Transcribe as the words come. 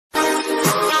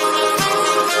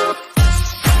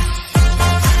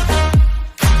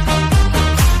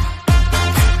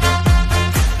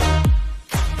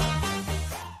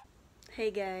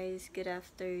Hey guys, good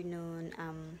afternoon.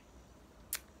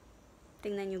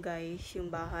 Tingnan nyo guys, yung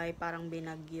bahay parang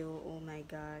binagyo. Oh my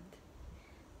god.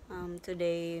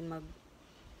 Today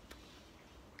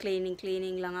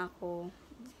cleaning lang ako.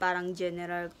 Parang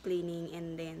general cleaning,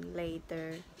 and then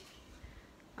later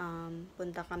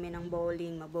punta kami ng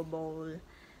bowling, magbo-bowl.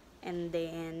 And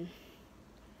then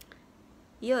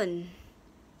yun.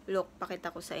 Look,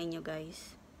 pakita ko sa inyo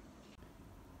guys.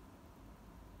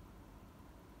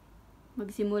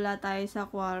 Magsimula tayo sa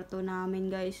kwarto namin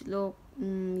guys. Look,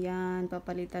 yan,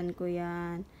 papalitan ko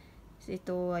yan.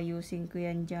 Ito, ayusin ko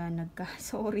yan dyan.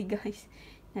 Sorry guys,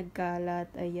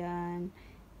 nagkalat. Ayan,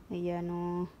 ayan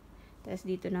o. Tapos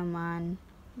dito naman,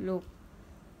 look,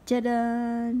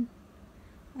 tchadan!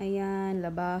 Ayan,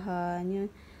 labahan.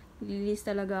 Yun. Maglilis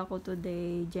talaga ako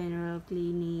today, general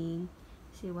cleaning.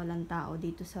 Kasi walang tao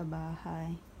dito sa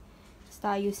bahay.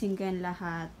 Basta ayusin ko yan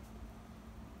lahat.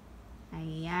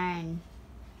 Ayan.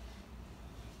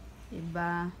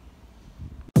 Diba?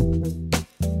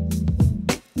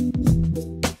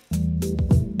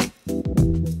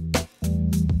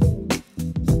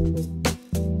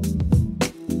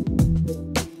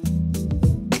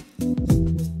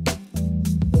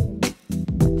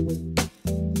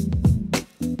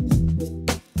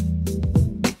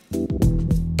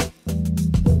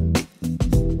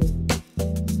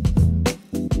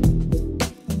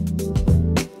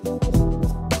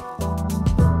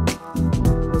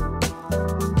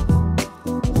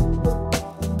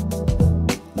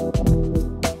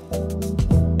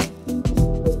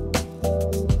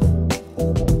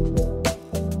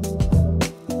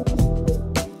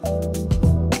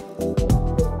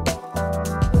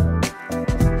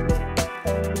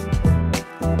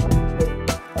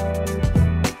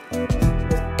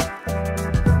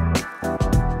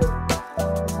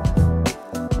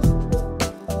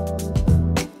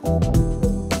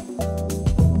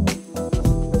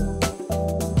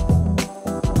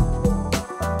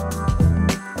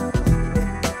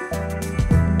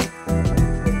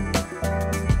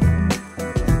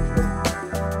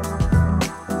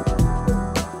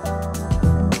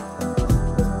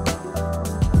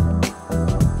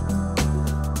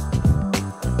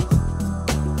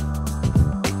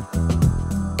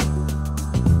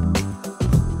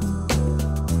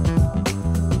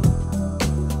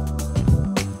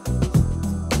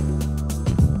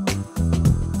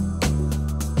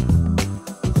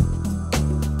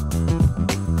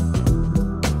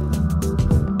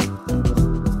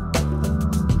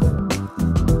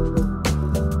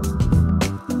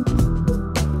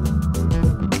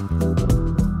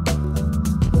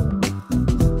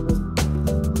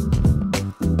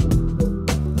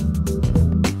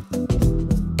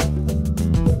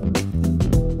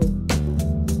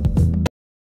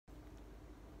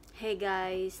 Hey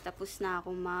guys, tapos na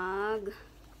ako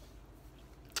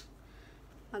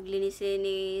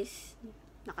maglinis-linis.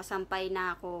 Nakasampay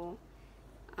na ako.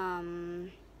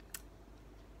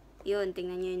 Yun,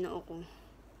 tingnan nyo yung noo ko.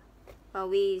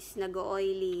 Pawis,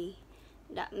 nag-oily.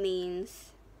 That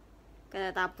means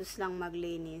katatapos lang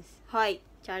maglinis. Hoy,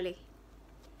 Charlie.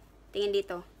 Tingin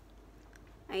dito.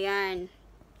 Ayan.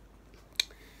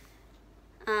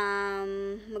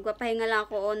 Magpapahinga lang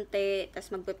ako onte,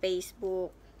 tas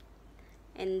magpa-Facebook.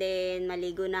 And then,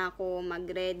 maligo na ako,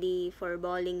 mag-ready for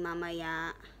bowling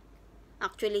mamaya.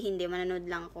 Actually, hindi, manonood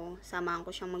lang ako. Samahan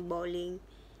ko siyang mag-bowling.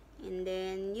 And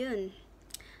then, yun.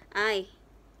 Ay,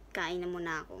 kain na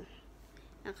muna ako.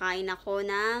 Nakain ako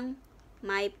ng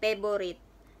my favorite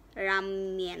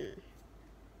ramen.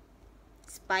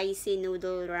 Spicy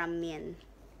noodle ramen.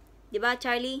 Diba,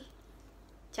 Charlie?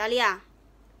 Charlie, ah.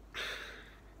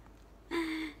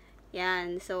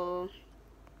 Yan, so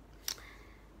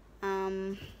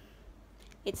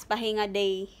it's pahinga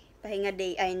day.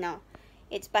 I know.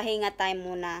 It's pahinga time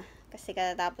muna. Kasi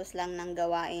katatapos lang ng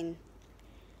gawain.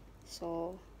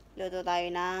 So, luto tayo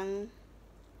ng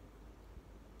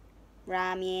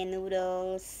ramen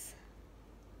noodles.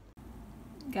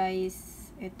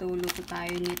 Guys, ito, luto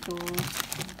tayo nito.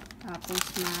 Tapos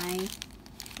may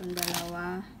itong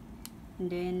dalawa.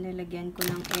 And then, lalagyan ko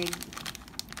ng egg.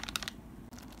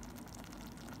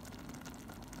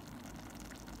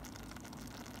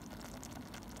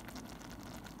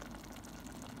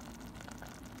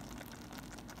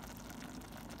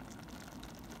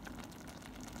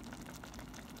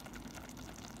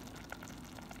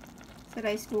 Sa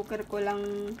rice cooker ko lang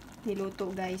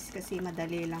niluto guys, kasi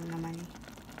madali lang naman eh.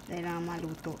 Madali lang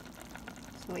maluto.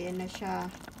 So, ayan na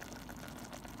siya.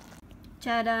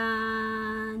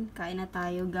 Tchadan! Kain na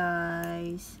tayo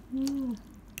guys.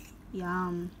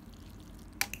 Yum.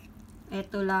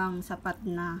 Ito lang, sapat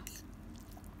na.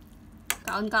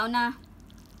 Kaon-kaon na.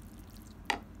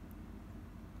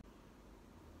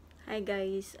 Hi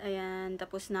guys, ayan,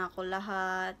 tapos na ako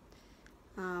lahat.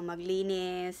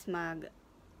 Maglinis,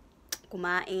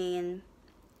 kumain.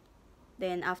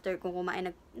 Then after kong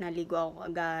kumain, naligo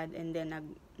ako agad, and then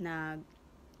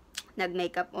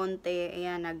nag-makeup onte,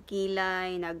 ayan,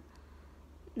 nagkilay,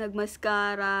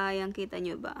 nagmascara, ayan, kita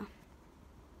nyo ba?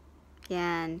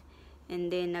 Yan. And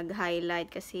then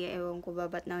nag-highlight kasi ewan ko ba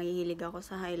ba't nahihilig ako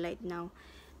sa highlight now.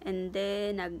 And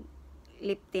then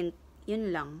nag-lip tint,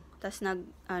 yun lang. Tapos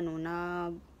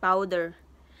nag-powder.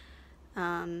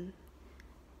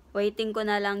 Waiting ko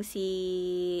na lang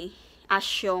si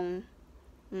Asyong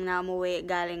na umuwi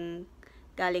galing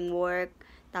work.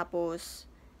 Tapos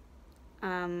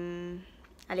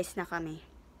alis na kami.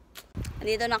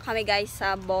 Andito na kami guys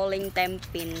sa Bowling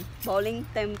Tempin. Bowling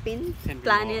Tempin?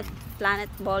 Planet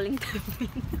Bowling Tempin.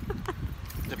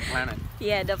 The planet.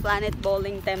 Yeah, the Planet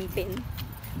Bowling Tempin.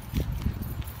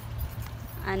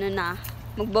 Ano na,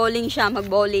 mag-bowling siya,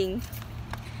 mag-bowling.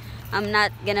 I'm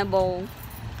not gonna bowl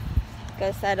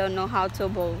because I don't know how to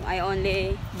bowl. I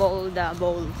only bowl the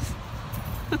bowls.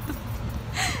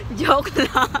 Joke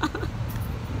lang.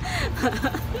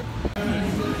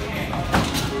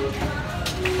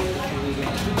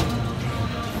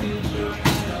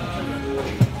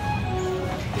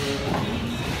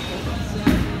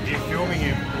 You're filming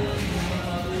him.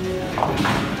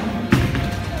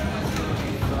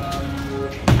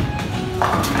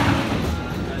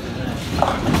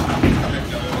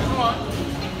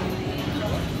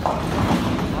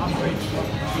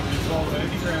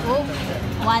 Oh,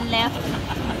 one left.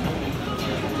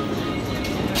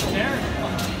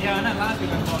 Yeah, I know. Last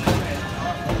week I bought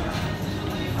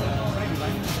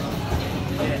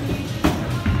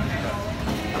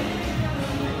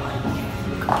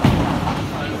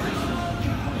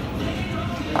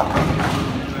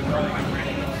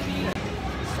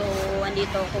So,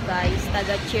 andito ako guys,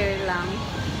 taga-cheer lang.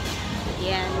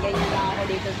 Yan, ganyan lang ako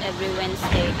dito every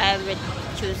Wednesday, every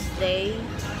Tuesday.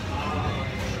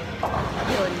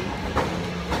 Yun.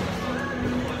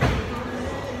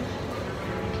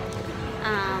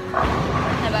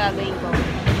 Ano ba gagawin ko?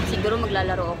 Siguro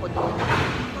maglalaro ako doon.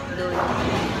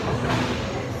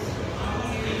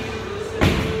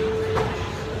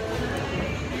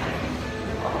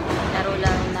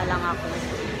 Laro-laro na lang ako.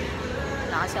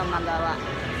 Wala kasi akong magawa.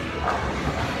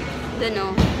 Doon o.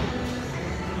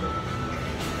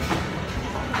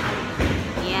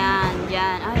 Yan,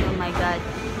 dyan. Ay, oh my God.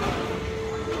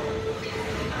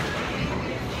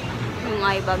 Yung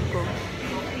eye bag ko.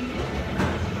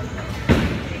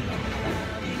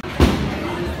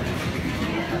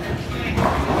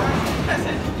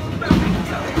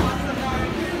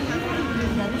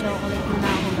 Chocolate na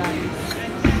ako guys.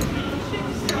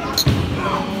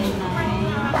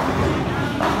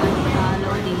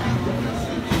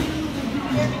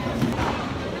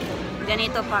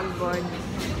 Ganito pagboard.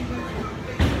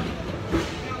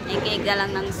 Ikiig na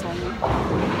lang ng song.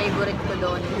 Favorite ko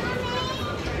doon.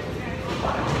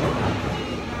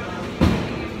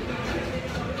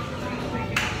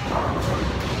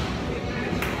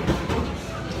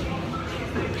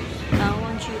 I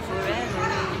want you forever.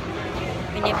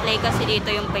 Piniplay kasi dito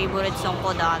yung favorite song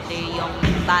ko dati, yung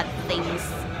Bad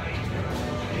Things.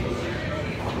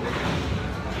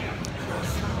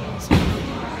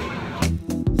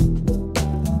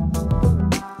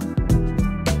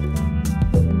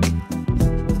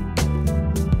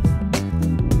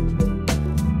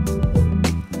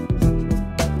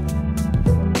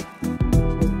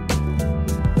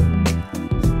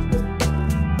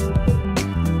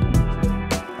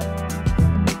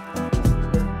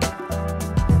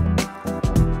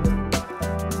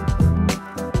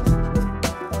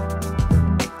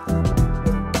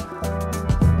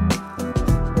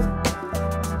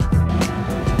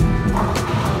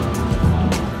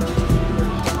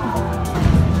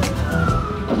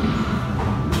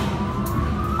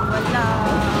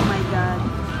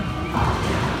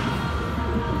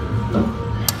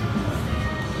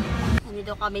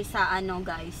 Kami sa ano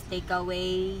guys,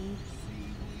 takeaway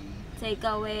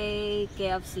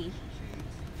KFC.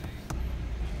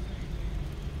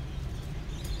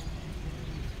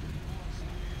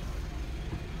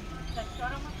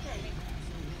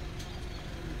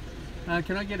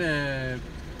 Can I get a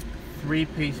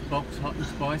 3-piece box hot and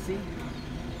spicy?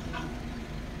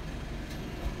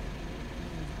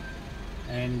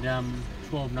 And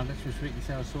 12 nuggets with sweet and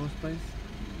sour sauce, please.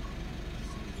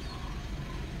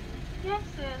 Yes,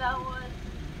 sir, that was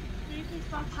 3-piece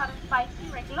box hot and spicy,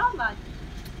 regular or large?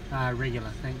 Regular,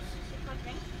 thanks. What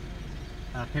drink?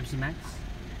 Pepsi Max?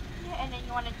 Yeah, and then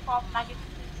you wanted 12 nuggets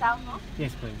with sour sauce?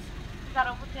 Yes, please. Is that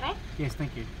over today? Yes,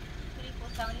 thank you.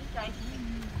 3470 dry.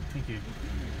 Thank you.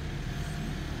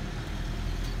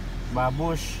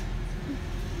 Babush.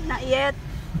 Not yet.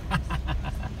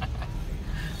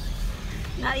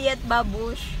 Not yet,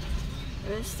 babush.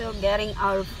 We're still getting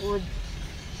our food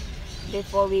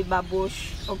before we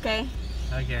babush, okay?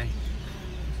 Okay.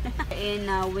 In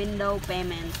window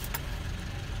payment.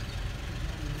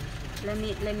 Let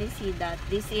me see that.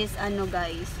 This is ano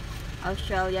guys,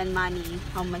 Australian money.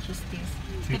 How much is this?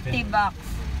 50 bucks.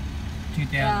 2,000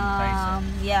 pesos.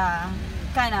 Yeah,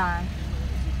 kinda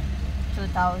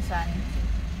 2,000.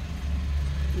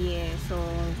 Yeah, so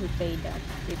we pay that.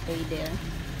 We pay there.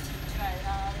 Okay,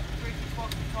 3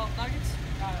 12 nuggets?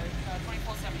 No,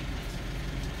 24.70 please.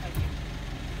 Thank you.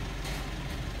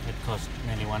 It cost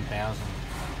nearly 1,000.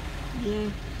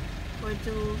 Yeah, for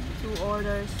two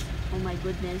orders. Oh my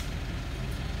goodness,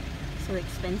 so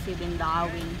expensive in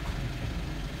Darwin.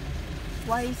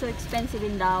 Why is so expensive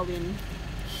in Darwin?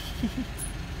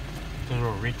 Because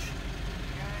we're rich.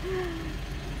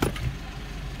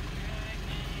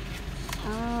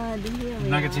 Ah, here we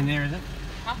Nuggets are. in there, is it?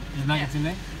 Huh? There's nuggets in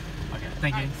there? Okay,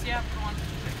 thank you. Yeah, go on.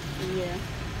 Yeah.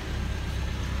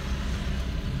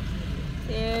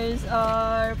 Here's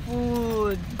our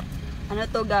food. Ano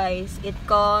to guys? It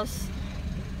costs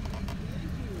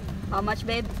how much,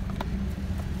 babe?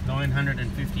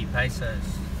 950 pesos.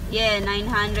 Yeah,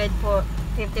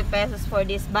 950 pesos for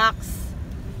this box.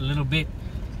 A little bit.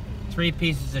 3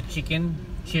 pieces of chicken,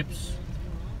 chips.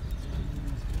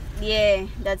 Yeah,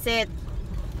 that's it.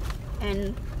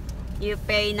 And you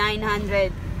pay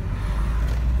 900.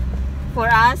 For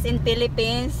us in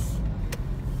Philippines,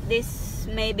 this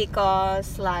maybe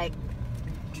cost like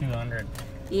 200.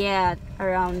 yeah,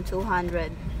 around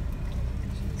 200.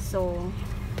 So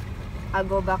I'll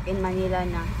go back in Manila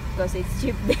na because it's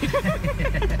cheap there.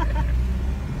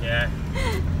 Yeah.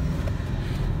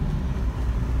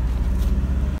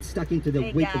 Stuck into the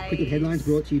Hey week of cricket guys. headlines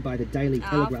brought to you by the Daily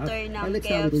Telegraph. After ng Let's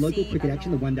start with the local KFC, cricket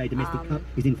action. The One Day Domestic um, Cup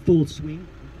is in full swing.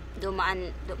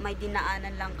 May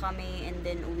dinaanan lang kami and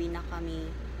then uwi na kami.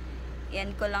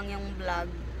 Yan ko lang yung vlog.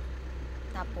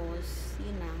 Tapos,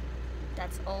 yun na.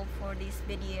 That's all for this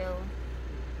video.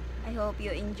 I hope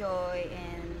you enjoy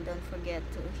and don't forget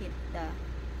to hit the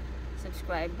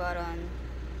subscribe button.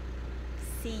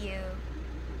 See you.